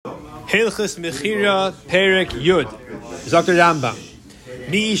Hilchos Mechira Perek Yud. Dr. Rambam.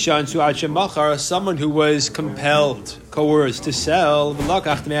 Mishan Su'ad Shemachar, someone who was compelled, coerced to sell, and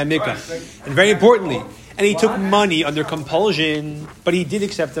very importantly, and he took money under compulsion, but he did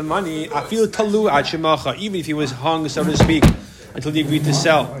accept the money, even if he was hung, so to speak, until he agreed to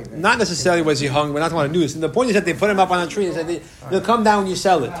sell. Not necessarily was he hung, but not want to do this. And the point is that they put him up on a tree and said, they'll come down when you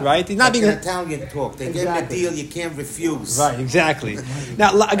sell it, right? He's not being an Italian talk. They give him a deal you can't refuse. Right, exactly.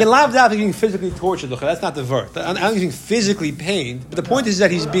 Now, again, Lav Dav is being physically tortured. Look, that's not the verb. I don't think he's being physically pained, but the point is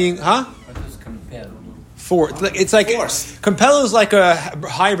that he's being, forced. It's like forced. Compel is like a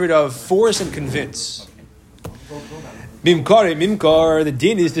hybrid of force and convince. Mimkar, the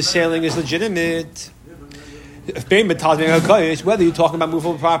din is the selling is legitimate. Whether you're talking about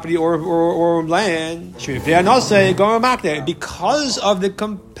movable property or land, because of the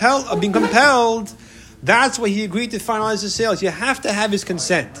being compelled, that's why he agreed to finalize the sales. You have to have his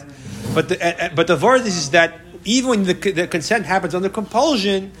consent. But the word is that even when the consent happens under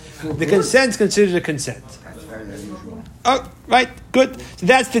compulsion, the consent is considered a consent. Oh, right, good. So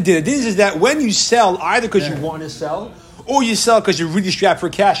that's the din. The din is that when you sell, either because you want to sell, or you sell because you're really strapped for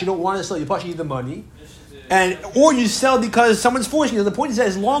cash, you don't want to sell, you probably need the money. Or you sell because someone's forcing you. The point is that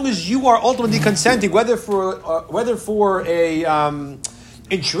as long as you are ultimately consenting, whether for a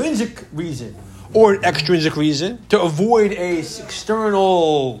intrinsic reason or an extrinsic reason to avoid a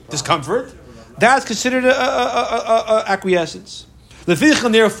external discomfort, that's considered a acquiescence.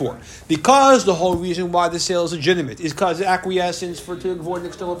 Therefore, because the whole reason why the sale is legitimate is because the acquiescence to avoid an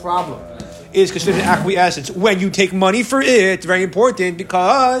external problem is considered acquiescence. When you take money for it, very important,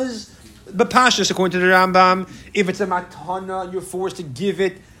 because but Pashas, according to the Rambam, if it's a matana, you're forced to give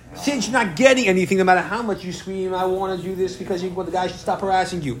it. Since you're not getting anything, no matter how much you scream, I want to do this because the guy should stop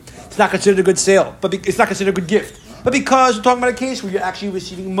harassing you. It's not considered a good sale, but it's not considered a good gift. But because we're talking about a case where you're actually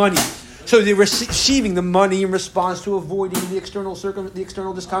receiving money, so they're receiving the money in response to avoiding the external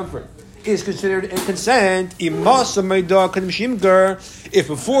discomfort, is considered a consent. If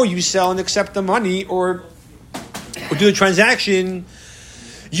before you sell and accept the money or do the transaction,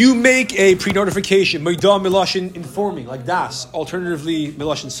 you make a pre-notification, Meidah Milashin informing, like das. Alternatively,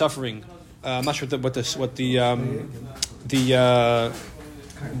 Milashin suffering. I'm not sure what the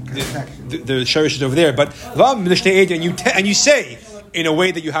sherish is over there, but and you say in a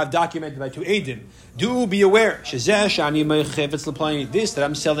way that you have documented by two edim. Do be aware, this that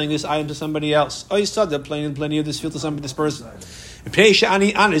I'm selling this item to somebody else. I saw the plenty of this field to this person.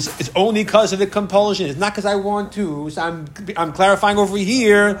 It's only because of the compulsion. It's not because I want to. So I'm clarifying over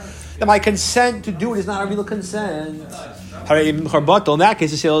here that my consent to do it is not a real consent. In that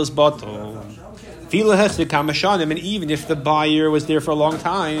case, the sale is bottle. And even if the buyer was there for a long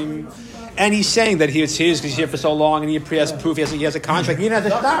time, and he's saying that it's his because he's here for so long, and he has proof, he has a contract, he even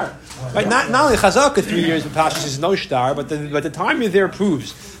has a star. Right? Not only Chazaka 3 years with Pashas is no star, but the time you're there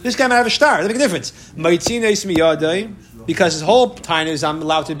proves this guy might have a star. Doesn't make a difference. Because his whole time is I'm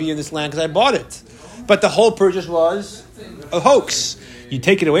allowed to be in this land because I bought it. But the whole purchase was a hoax. You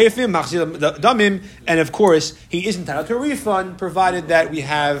take it away from him, and of course, he is entitled to a refund, provided that we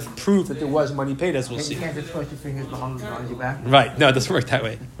have proof that there was money paid, as we'll see. You can't just push your fingers behind your back. Right. No, it doesn't work that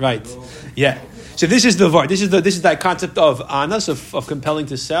way. Right. Yeah. So this is the var. This is that concept of anas, of compelling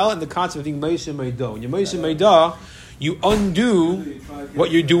to sell, and the concept of being meisem meidah. When you're meisem meidah, you undo what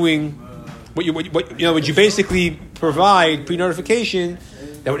you're doing. What you basically provide pre-notification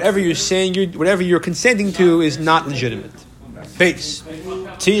that whatever you're saying, whatever you're consenting to is not legitimate. Base. These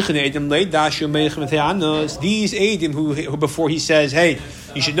edim who before he says, hey,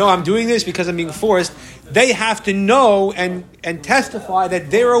 you should know I'm doing this because I'm being forced, they have to know and testify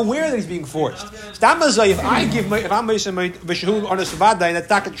that they're aware that he's being forced. If I'm honest about that, that's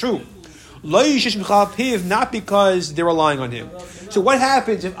not true. Not because they're relying on him. So what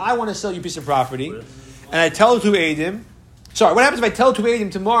happens if I want to sell you a piece of property and I tell two edim? Sorry, what happens if I tell two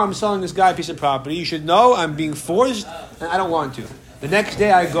edim tomorrow I'm selling this guy a piece of property? You should know I'm being forced and I don't want to. The next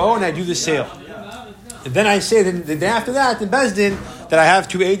day I go and I do the sale. And then I say the day after that in Bezdin that I have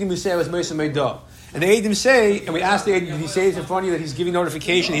two edim who say I was meisem meidah. And the edim say, and we ask the edim, did he say it's in front of you that he's giving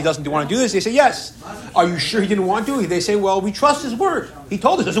notification, he doesn't want to do this? They say, yes. Are you sure he didn't want to? They say, well, we trust his word. He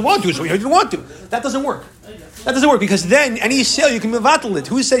told us he doesn't want to, so he didn't want to. That doesn't work. That doesn't work because then any sale you can mevatel it.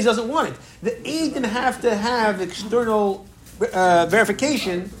 Who says he doesn't want it? The edim have to have external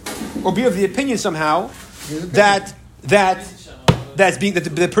verification or be of the opinion somehow that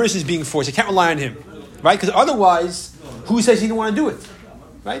the person is being forced. They can't rely on him, right? Because otherwise, who says he didn't want to do it?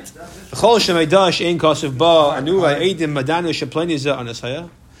 Right?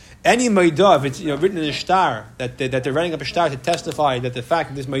 Any maidah, if it's written in a shtar that they're writing up a shtar to testify that the fact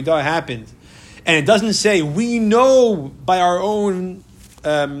that this maidah happened, and it doesn't say we know by our own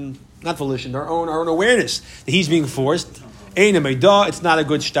not volition, our own awareness that he's being forced. Ain't a maidah, it's not a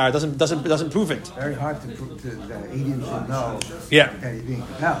good shtar. It doesn't prove it. Very hard to prove that Eidim should know that he's being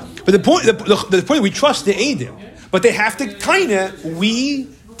compelled. But the point we trust the Eidim, but they have to we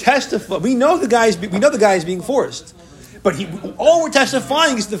testify. We know the guy is being forced, but all we're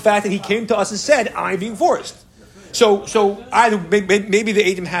testifying is the fact that he came to us and said, "I'm being forced." So either maybe the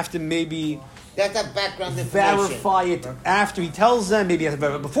Eidim have to That's a background information. verify it after he tells them, maybe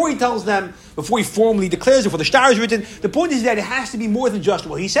before he tells them, before he formally declares it, before the shtar is written. The point is that it has to be more than just,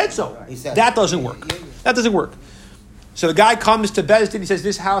 well, he said so. That doesn't work. That doesn't work. So the guy comes to Bezdin, he says,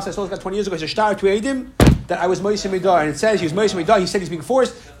 this house I sold this guy 20 years ago, it's a shtar to Eidim, that I was Moshe Midah, and it says he was Moshe Midah, he said he's being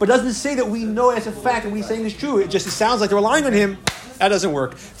forced, but it doesn't say that we know as a fact and we're saying it's true. It sounds like they're relying on him. That doesn't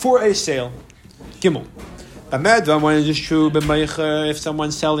work. For a sale. Gimel. When it is true, if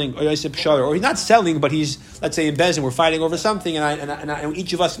someone's selling, or he's not selling, but he's, let's say in Bezin, we're fighting over something, and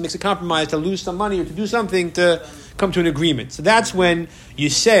each of us makes a compromise to lose some money or to do something to come to an agreement. So that's when you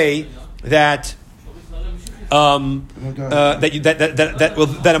say that that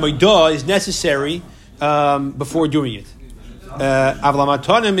a maidah is necessary before doing it.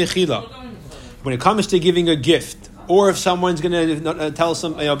 When it comes to giving a gift, or if someone's going to tell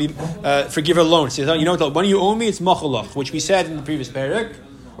forgive a loan, says, the money you owe me, it's machalach, which we said in the previous parak,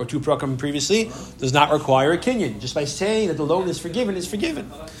 or 2 prakim previously, does not require a kinyan. Just by saying that the loan is forgiven, it's forgiven.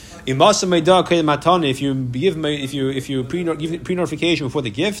 If you give pre-notification before the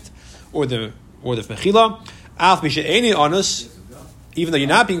gift or the mechila, even though you're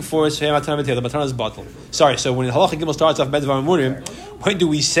not being forced, the matana is bottled. Sorry, so when the halacha gimel starts off medvar amurim, when do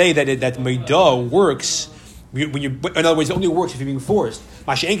we say that meidah works? In other words, it only works if you're being forced.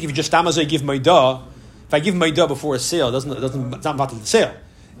 Mashenki, if you just tamazay give meidah, if I give meidah before a sale, it's not bottled the sale.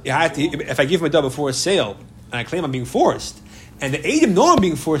 If I give meidah before a sale and I claim I'm being forced, and the Eidim know I'm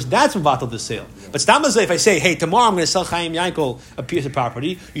being forced, that's when bottled the sale. But tamazay, if I say, hey, tomorrow I'm going to sell Chaim Yankel a piece of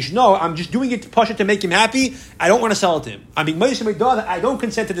property, you should know I'm just doing it to push it to make him happy. I don't want to sell it to him. I'm being meidah meidah that I don't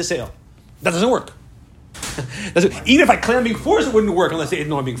consent to the sale. That doesn't work. Even if I claim I'm being forced, it wouldn't work unless they didn't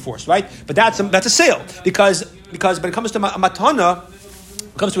know I'm being forced, right? But that's a sale because when it comes to a matana, when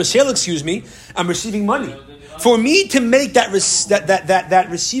it comes to a sale, I'm receiving money. For me to make that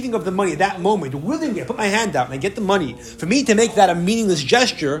receiving of the money, that moment, willingly, I put my hand out and I get the money. For me to make that a meaningless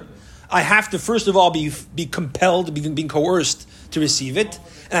gesture, I have to first of all be compelled, being coerced to receive it,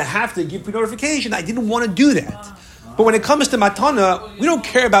 and I have to give pre-notification. I didn't want to do that. But when it comes to matana, we don't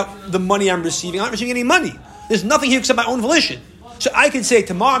care about the money I'm receiving. I'm not receiving any money. There's nothing here except my own volition. So I can say,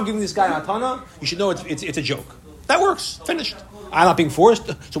 tomorrow I'm giving this guy matana, you should know it's a joke. That works. Finished. I'm not being forced.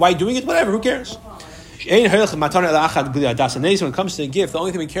 So why are you doing it? Whatever. Who cares? When it comes to a gift, the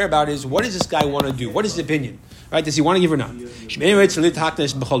only thing we care about is what does this guy want to do? What is his opinion? Right? Does he want to give or not?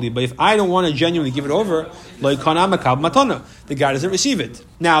 But if I don't want to genuinely give it over, the guy doesn't receive it.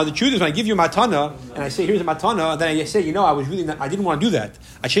 Now, the truth is, when I give you a matana, and I say, here's a matana, then I say, I didn't want to do that.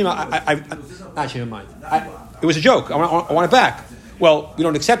 I changed my mind. It was a joke. I want it back. Well, we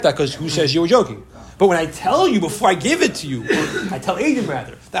don't accept that because who says you were joking? But when I tell you before I give it to you, I tell Eidim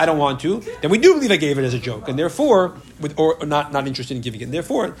rather that I don't want to, then we do believe I gave it as a joke, and therefore, or not interested in giving it. And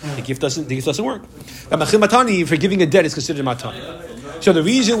therefore, the gift doesn't work. Matani, for giving a debt is considered matani. So the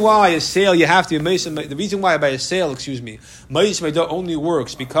reason why a sale you have to the reason why by a sale, Ma'is Meidah only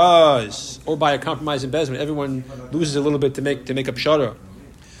works because, or by a compromise investment, everyone loses a little bit to make up shara.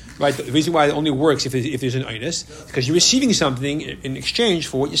 Right? The reason why it only works if there's an einus is because you're receiving something in exchange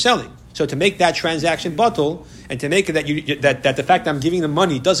for what you're selling. So to make that transaction bottle, and to make it that the fact that I'm giving the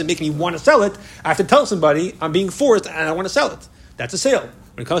money doesn't make me want to sell it, I have to tell somebody I'm being forced and I want to sell it. That's a sale.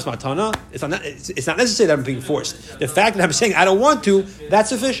 When it comes to matana, it's not necessary that I'm being forced. The fact that I'm saying I don't want to, that's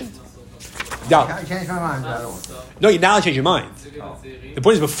sufficient. I changed my mind. I don't want to. No, you now change your mind. Oh. The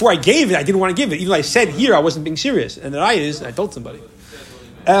point is, before I gave it, I didn't want to give it. Even though I said here I wasn't being serious, and the eye is I told somebody.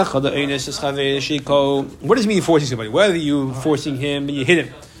 What does it mean forcing somebody? Whether you forcing him and you hit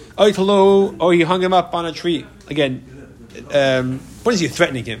him, or you hung him up on a tree. Again, what is he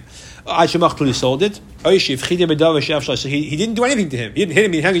threatening him? He sold it. So he didn't do anything to him. He didn't hit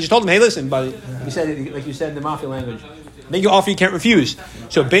him. He just told him, "Hey, listen, buddy." He said it like you said in the mafia language. Make an offer you can't refuse.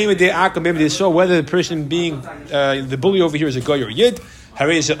 So maybe they saw whether the person being the bully over here is a goy or a yid.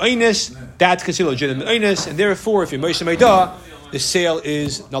 That's considered legitimate einus, and therefore, if you're Moshe Meidah, the sale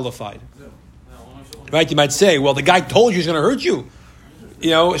is nullified. Right? You might say, well, the guy told you he's going to hurt you.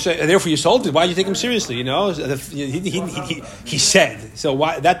 So therefore you sold it. Why did you take him seriously? He said. So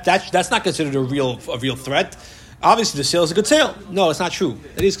why that's not considered a real threat. Obviously, the sale is a good sale. No, it's not true.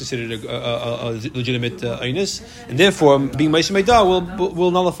 It is considered a legitimate einus, and therefore being Moshe Meidah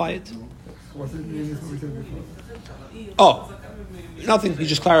will nullify it. Oh, nothing. He's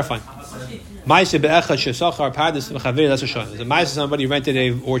just clarifying. There's a Maisa, somebody rented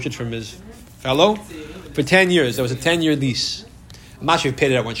an orchard from his fellow for 10 years. There was a 10-year lease. I'm not sure if he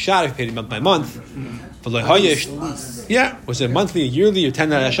paid it at one shot, if he paid it month by month. Yeah, was it monthly, yearly, or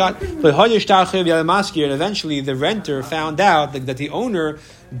 10 at a shot? And eventually the renter found out that the owner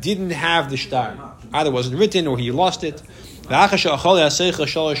didn't have the shtar. Either it wasn't written or he lost it.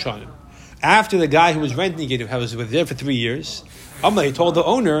 After the guy who was renting it was there for 3 years, he told the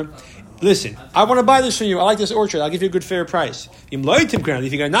owner, listen, I want to buy this from you. I like this orchard. I'll give you a good fair price. If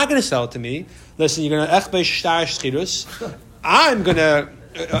you're not going to sell it to me, listen, you're going to I'm going to,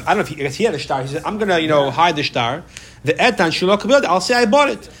 I don't know if he had a shtar. He said, I'm going to, hide the shtar. The etan shulak, I'll say I bought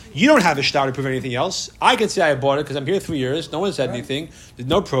it. You don't have a shtar to prove anything else. I can say I bought it because I'm here 3 years. No one said anything. There's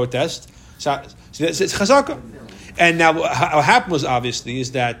no protest. So it's chazaka. And now what happened was obviously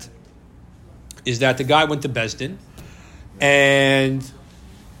is that the guy went to Bezdin, and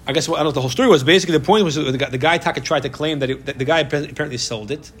I guess I don't know what the whole story was. Basically, the point was the guy Taka tried to claim that the guy apparently sold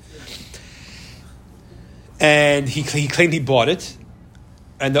it, and he claimed he bought it,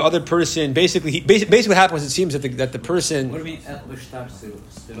 and the other person basically what happened was it seems that the person. What do you mean?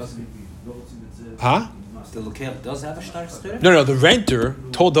 Huh? The Lukev does have a shtar still? No. The renter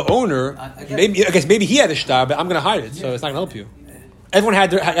told the owner. Maybe he had a shtar, but I'm going to hide it, so it's not going to help you. Everyone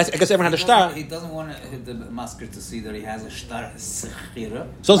had I guess everyone had a shtar. He doesn't want the masker to see that he has a shtar. So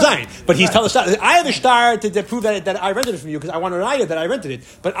Zayin, but he's telling the shtar, I have a shtar to prove that I rented it from you because I want to raya that I rented it.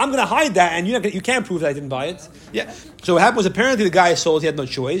 But I'm going to hide that, and you can't prove that I didn't buy it. Yeah. So what happened was apparently the guy sold, he had no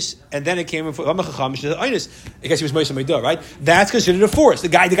choice, and then it came in for I guess he was Moshe Meidah, right? That's considered a force. The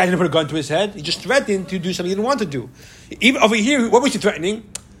guy didn't put a gun to his head. He just threatened to do something he didn't want to do. Even over here, what was he threatening?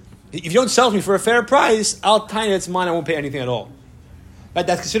 If you don't sell me for a fair price, I'll tell you it's mine. I won't pay anything at all. Right,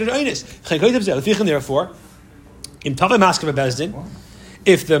 that's considered einus. Therefore, if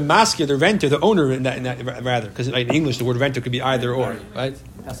the masker, the renter, the owner in that rather, because in English the word renter could be either or, right?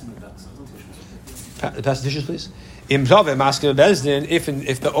 Pass the dishes, please. If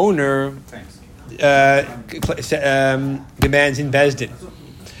the owner demands in Bezdin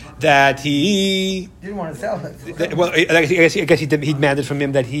that he didn't want to sell it. I guess he demanded from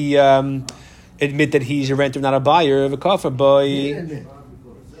him that he admit that he's a renter, not a buyer of a kafir boy.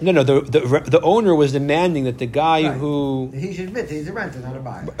 No. The owner was demanding that the guy who he should admit he's a renter, not a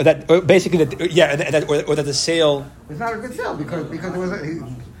buyer. That basically that the sale. It's not a good sale because there was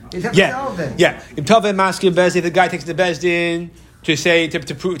if the guy takes the Bezdin to say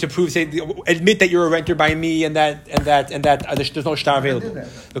to prove admit that you're a renter by me and that there's no shtar available.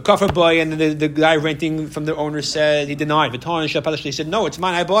 The kafir boy and the guy renting from the owner said he denied. He said no, it's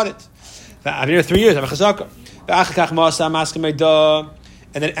mine. I bought it. I've been here 3 years. I'm a chazaka.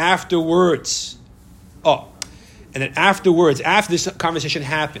 And then afterwards, after this conversation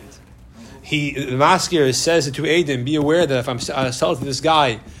happened, the masker says to Aiden, be aware that if I'm selling to this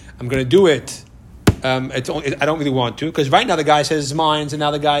guy, I'm going to do it. I don't really want to, because right now the guy says it's mine, and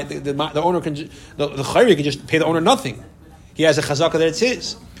now the guy, the owner can, the chayri can just pay the owner nothing. He has a chazaka that it's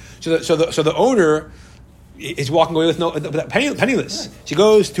his. So the owner is walking away with penniless. She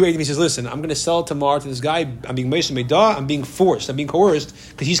goes to Adim. He says, "Listen, I'm going to sell tomorrow to this guy. I'm being Moshe Meidah. I'm being forced. I'm being coerced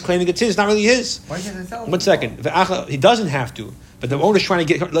because he's claiming it's his. It's not really his." Why can't he sell? 1 second. He doesn't have to, but the owner's trying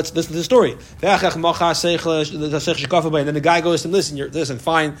to get. Let's listen to the story. And then the guy goes to him, listen,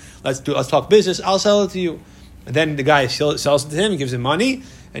 fine. Let's talk business. I'll sell it to you. And then the guy sells it to him. He gives him money,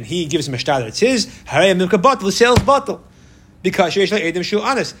 and he gives him a shtar that it's his. The sales bottle because he has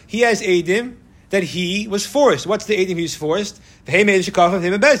Adim that he was forced. What's the Eidim he was forced? The Hey made Shekaf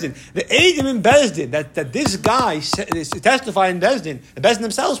him in Bezdin. The Eidim in Bezdin that this guy testified in Bezdin, the Bezdin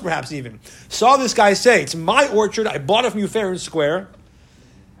themselves perhaps even, saw this guy say, it's my orchard, I bought it from you fair and square.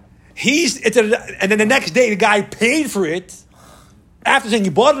 And then the next day the guy paid for it, after saying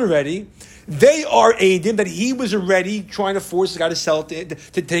you bought it already. They are Eidim that he was already trying to force this guy to sell it,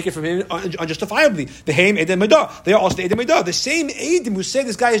 to take it from him unjustifiably. The Haim Eidim Meidah. They are also the Eidim Meidah. The same Eidim who say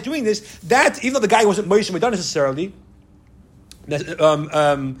this guy is doing this, that even though the guy wasn't Moshe Meidah necessarily, it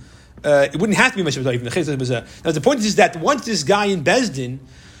wouldn't have to be Moshe Meidah even. Now the point is that once this guy in Bezdin,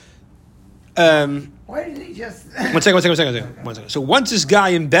 why did he just? One second. So once this guy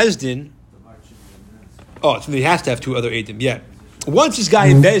in Bezdin, so he has to have two other Eidim. Yeah. Once this guy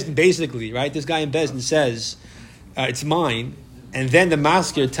in Bezdin, basically, right? This guy in Bezdin says, it's mine. and then the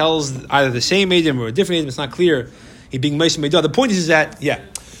masker tells either the same Eidim or a different Eidim, it's not clear, he being Moshe Meidah. The point is that,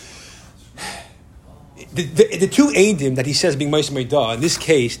 the two Eidim that he says being Moshe Meidah, in this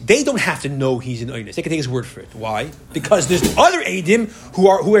case, they don't have to know he's an Einus. They can take his word for it. Why? Because there's other Eidim who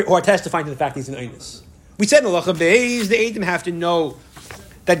are testifying to the fact he's an Einus. We said in Halacha Beis, the Eidim have to know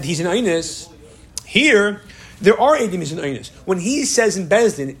that he's an Einus. Here, there are Eidim he's an Einus. When he says in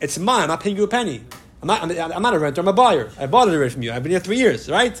Bezdin, it's mine, I'm not paying you a penny. I'm not a renter, I'm a buyer. I bought it already from you. I've been here 3 years,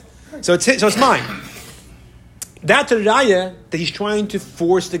 right? So it's mine. That's a raya that he's trying to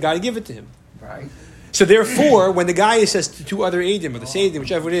force the guy to give it to him. Right. So therefore, when the guy says to two other Eidim, or the Seidim,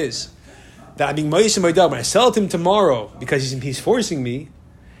 whichever it is, that I'm being Moshe Meidah, when I sell it to him tomorrow, because he's forcing me,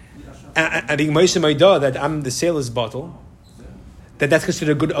 and being Moshe Meidah, that I'm the sale is bottle, that's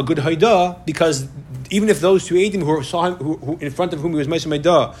considered a good Haidah, because even if those two Eidim who saw him, who in front of whom he was Moshe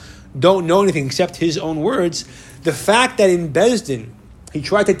Meidah, don't know anything except his own words, the fact that in Bezdin, he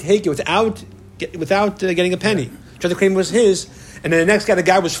tried to take it without getting a penny, tried to claim it was his, and then the next guy, the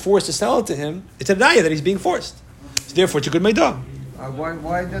guy was forced to sell it to him, it's a daya that he's being forced. So therefore, it's a good Meidah.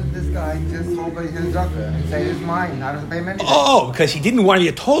 Why doesn't this guy just open his zakah and say it's mine, not to pay him anything? Because he didn't want to be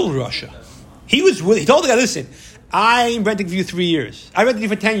a total Russia. He told the guy, listen, I'm renting for you 3 years. I rented you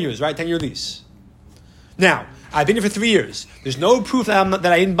for 10 years, right? 10-year lease. Now, I've been here for 3 years. There's no proof that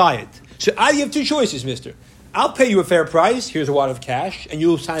I didn't buy it. So I have two choices, mister. I'll pay you a fair price. Here's a wad of cash, and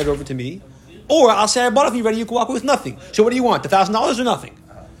you'll sign it over to me. Or I'll say I bought it from you ready. You can walk away with nothing. So what do you want? $1,000 or nothing?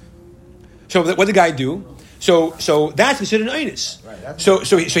 So what did the guy do? So that's considered an Einus. Right,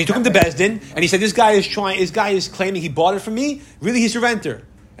 so he took him to Bezdin, and he said, this guy is claiming he bought it from me. Really, he's a renter.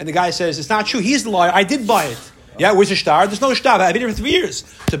 And the guy says, it's not true. He's the liar. I did buy it. Yeah, where's the shtar? There's no shtar. I've been here for 3 years.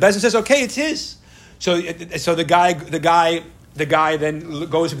 So Bezdin says, okay, it's his. So the guy then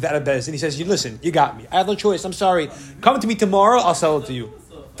goes with that at Bezdin. He says, listen, you got me. I have no choice. I'm sorry. Come to me tomorrow. I'll sell it to you.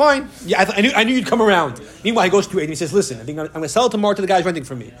 Fine. Yeah, I knew you'd come around. Meanwhile, he goes to it and he says, listen, I'm going to sell it tomorrow to the guy who's renting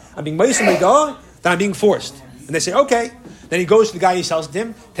from me. I'm being Moshe Meidah, then I'm being forced. And they say, okay. Then he goes to the guy, he sells it to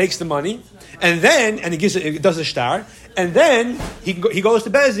him, takes the money, and he does the shtar, and then he goes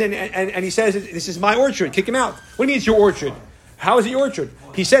to Bezdin and he says, this is my orchard, kick him out. What do you mean it's your orchard? How is it your orchard?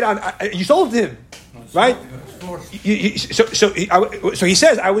 He said, you sold it to him, right? So he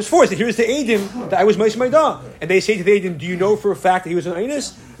says, I was forced. And here's the Eidim that I was Moshe Meidah. And they say to the Eidim, do you know for a fact that he was an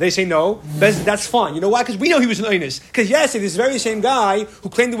Einus? They say no. That's fine. You know why? Because we know he was an Einus. Because this very same guy who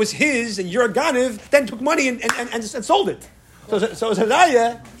claimed it was his and you're a Ganiv, then took money and sold it. So it's a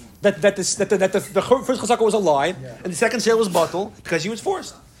raya that the first chazaka was a lie and the second sale was batal because he was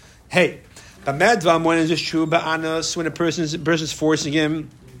forced. Hey, the medvam, when is this true? Ba'anas, when a person's forcing him,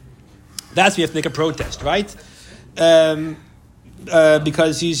 that's when you have to make a protest, right?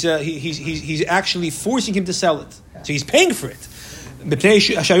 Because he's actually forcing him to sell it. So he's paying for it. He's a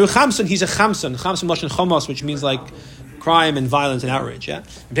chamson. Chamson lashon chomos, which means like crime and violence and outrage. Yeah.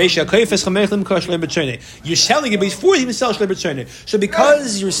 You're selling it, but he's forcing him to sell shleber. So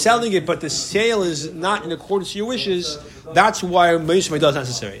because you're selling it, but the sale is not in accordance to your wishes, that's why Moshe Meidah is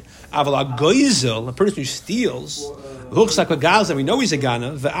necessary. Aval a goizel, a person who steals, looks like a gazal. We know he's a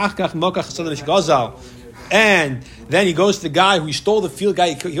gana. And then he goes to the guy who stole the field.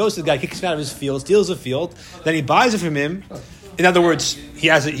 He goes to the guy, kicks him out of his field, steals the field. Then he buys it from him. In other words, he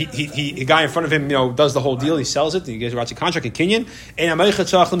has a guy in front of him, does the whole deal. He sells it. He gets a contract in Kenyan. And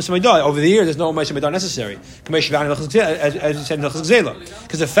over the year, there's no Moshe Meidah necessary. As you said in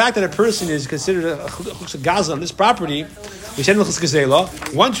because the fact that a person is considered a chuksa gazlan on this property, we said in Gazela,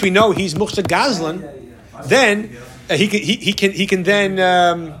 once we know he's muksa gazlan, then he can then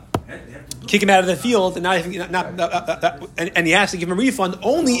kick him out of the field, and and he has to give him a refund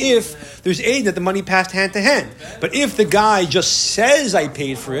only if there's aid that the money passed hand to hand. But if the guy just says I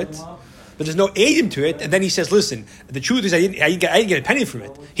paid for it, but there's no aid to it, and then he says, listen, the truth is I didn't get a penny from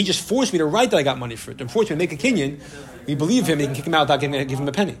it. He just forced me to write that I got money for it. And forced me to make a kinyan. We believe him, he can kick him out without giving him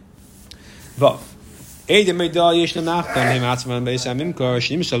a penny.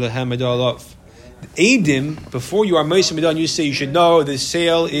 Eidim, before you are Moshe Meidah, you say you should know the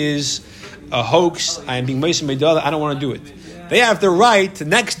sale is a hoax. I am being Moshe Meidah. I don't want to do it. They have the right the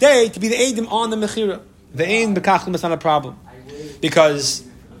next day to be the Eidim on the Mechira. The Ein Bekachlim is not a problem because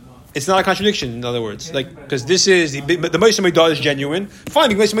it's not a contradiction. In other words, because this is the Moshe Meidah is genuine. Fine,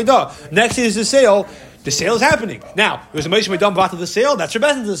 being Moshe Meidah. Next is the sale. The sale is happening now. There's a Moshe Meidah about the sale. That's your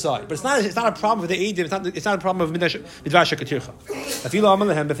business to decide. But it's not a problem with the Eidim. It's not a problem of Midrash Shekatircha. If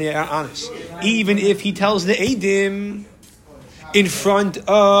they are honest, even if he tells the Eidim in front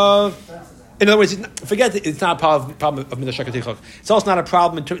of In other words, forget it, it's not a problem of Midah Shakar Tichach. It's also not a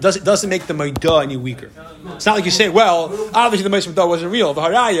problem. It doesn't make the Maidah any weaker. It's not like you say, well, obviously the Maidah wasn't real. The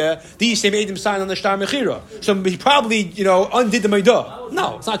Haraya, these same Eidim signed on the Shtar Mechira. So he probably, undid the Maidah.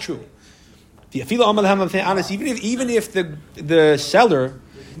 No, it's not true. Even if the seller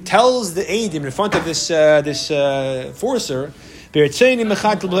tells the Eidim in front of this forcer, you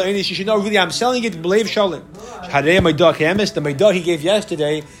should know really I'm selling it b'leiv shalom. The Maidah he gave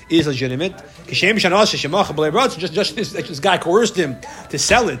yesterday is legitimate. Just this guy coerced him to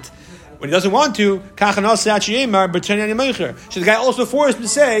sell it when he doesn't want to. So the guy also forced him to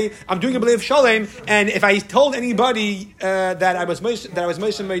say, I'm doing a b'leiv shalom, and if I told anybody that I was Moshe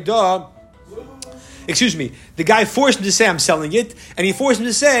Maidah, excuse me, the guy forced him to say I'm selling it, and he forced him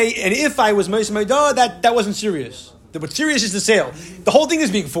to say, and if I was Moshe Maidah, that wasn't serious. What's serious is the sale. The whole thing is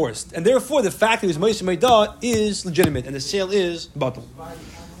being forced, and therefore the fact that he was Moshe Maidah is legitimate, and the sale is batal.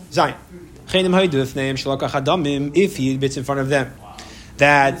 Zayin. If he admits in front of them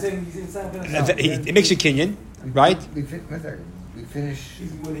that it makes a kinyan, right? We finish.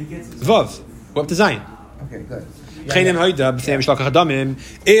 Vav. We're up to Zayin. Okay, good.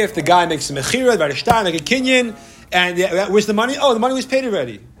 If the guy makes a mechira, like a shtar, like a kinyan, and where's the money? Oh, the money was paid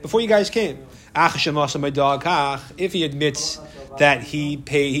already before you guys came. If he admits that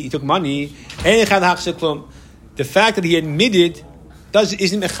he took money, the fact that he admitted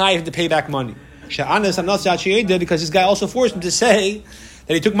isn't mechayev to pay back money. Because this guy also forced him to say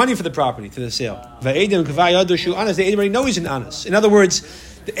that he took money for the property, for the sale. The Eidim already know he's an honest. In other words,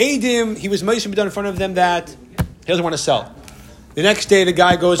 the Eidim, he was Moshe done in front of them that he doesn't want to sell. The next day, the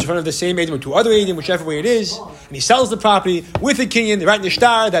guy goes in front of the same Eidim or two other Eidim, whichever way it is, and he sells the property with the kinyan. They write in the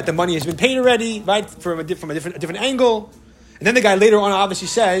shtar that the money has been paid already, right, from a different angle. And then the guy later on obviously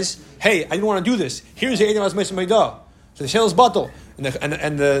says, "Hey, I didn't want to do this. Here's the Eidim I was Moshe Maidah." So the sale is batal,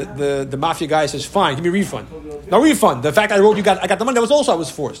 and the mafia guy says, "Fine, give me a refund." No refund. The fact I got the money, that was also I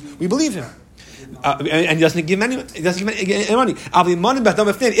was forced. We believe him. And he doesn't give any money.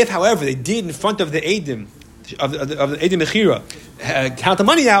 If, however, they did in front of the Eidim, of the Eidim Mechira, count the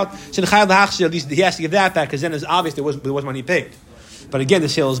money out, so at least he has to give that back, because then it's obvious there was money paid. But again, the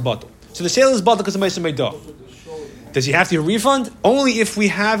sale is batal. So the sale is batal because of Moshe Maidah. Does he have to refund? Only if we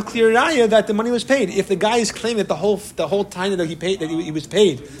have clear raya that the money was paid. If the guy is claiming that the whole time that he was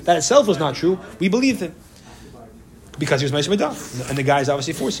paid, that itself was not true, we believe him because he was Moshe Maidah, and the guy is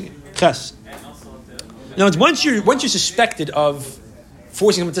obviously forcing it. Ches. Now, once you're suspected of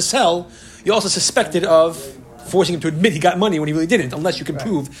forcing him to sell, you're also suspected of forcing him to admit he got money when he really didn't, unless you can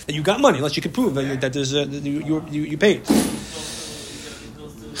prove that you got money, unless you can prove that there's you paid.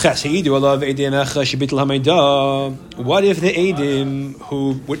 What if the Eidim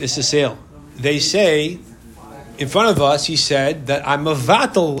who witnessed the sale, they say, in front of us, he said that I'm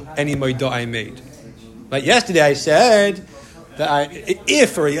mavatal any maidah I made. Like yesterday I said that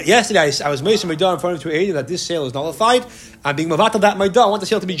yesterday I was Moshe Maidah in front of two Eidim that this sale is nullified. I'm being mavatal that maidah. I want the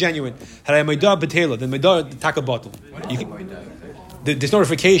sale to be genuine. Had I maidah betela, then maidah taka bottle. There's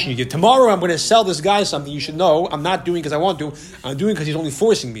notification you get. Tomorrow I'm going to sell this guy something. You should know I'm not doing because I want to. I'm doing because he's only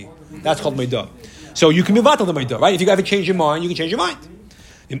forcing me. That's called maidah. So you can be mavatal the maidah, right? If you ever change your mind, you can change your mind.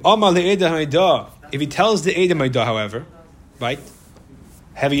 If he tells the Eidim maidah, however, right?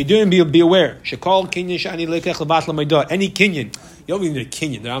 Have you doing? Be aware. Shekol kinyan shani lekech lebatla maidah. Any kinyan, you don't even need a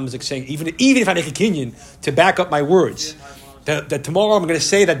kinyan. I'm just saying, even if I make a kinyan to back up my words, that tomorrow I'm going to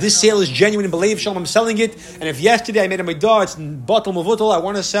say that this sale is genuine and believe shalom, I'm selling it. And if yesterday I made a maidah, it's batal mavutal, I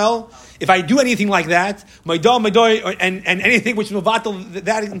want to sell. If I do anything like that, maidah, and anything which is mavutal,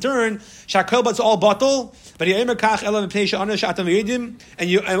 that in turn, shakol, but it's all batal. But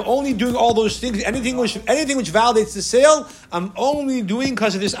I'm only doing all those things. Anything which validates the sale, I'm only doing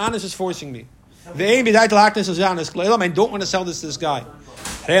because of this honest is forcing me. I don't want to sell this to this guy.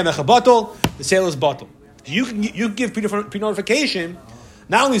 The sale is batal. You can give pre-notification.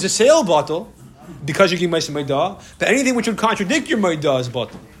 Not only is the sale batal because you're giving Moshe Maidah, but anything which would contradict your Maidah is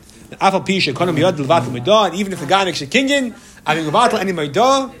batal. And even if the guy makes a kinyan, I mean batal any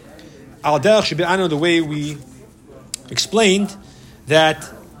Maidah. The way we explained that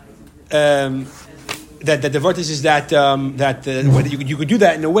the vertis is that whether you could do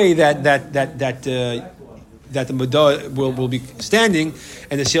that in a way that the Maidah will be standing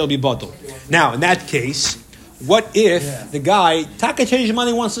and the sale will be batal. Now, in that case, what if the guy taka change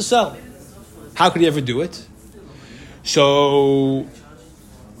money wants to sell? How could he ever do it? So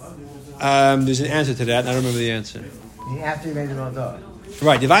there's an answer to that. I don't remember the answer. After you made the Maidah.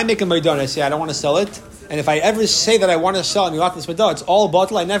 Right. If I make a Maidah and I say I don't want to sell it, and if I ever say that I want to sell and you got this Maidah, it's all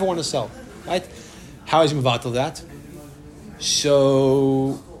batal. I never want to sell. Right? How is he mevatel that?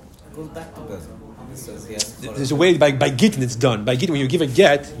 So goes back to Bezin. It says he has to There's a way by getting it's done. By getting, when you give a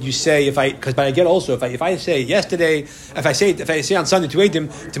get, you say because by a get also if I say yesterday, if I say on Sunday to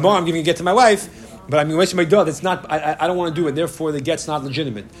Eidim, tomorrow I'm giving a get to my wife, but I'm wasting my daughter. It's not. I don't want to do it. Therefore, the get's not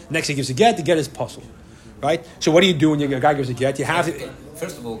legitimate. Next, he gives a get. The get is puzzle, right? So what do you do when a guy gives a get? You have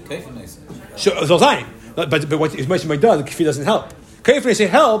first of all, kefir. So time, but what is wasting my daughter? The kefir doesn't help. Kefir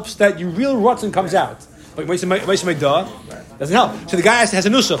helps that your real rotzen comes out. But wasting my daughter doesn't help. So the guy has a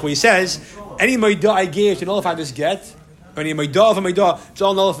nusach where he says, any maidah I gave to nullify this get, or any maidah of a maidah, it's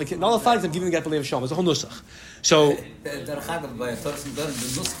all nullified because I'm giving the get believe Shalom. It's a whole nusach. So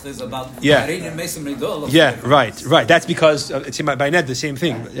yeah, right. That's because it's in by net the same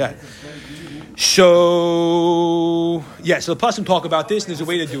thing. Yeah. So the Passim talk about this, and there's a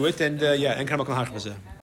way to do it, and and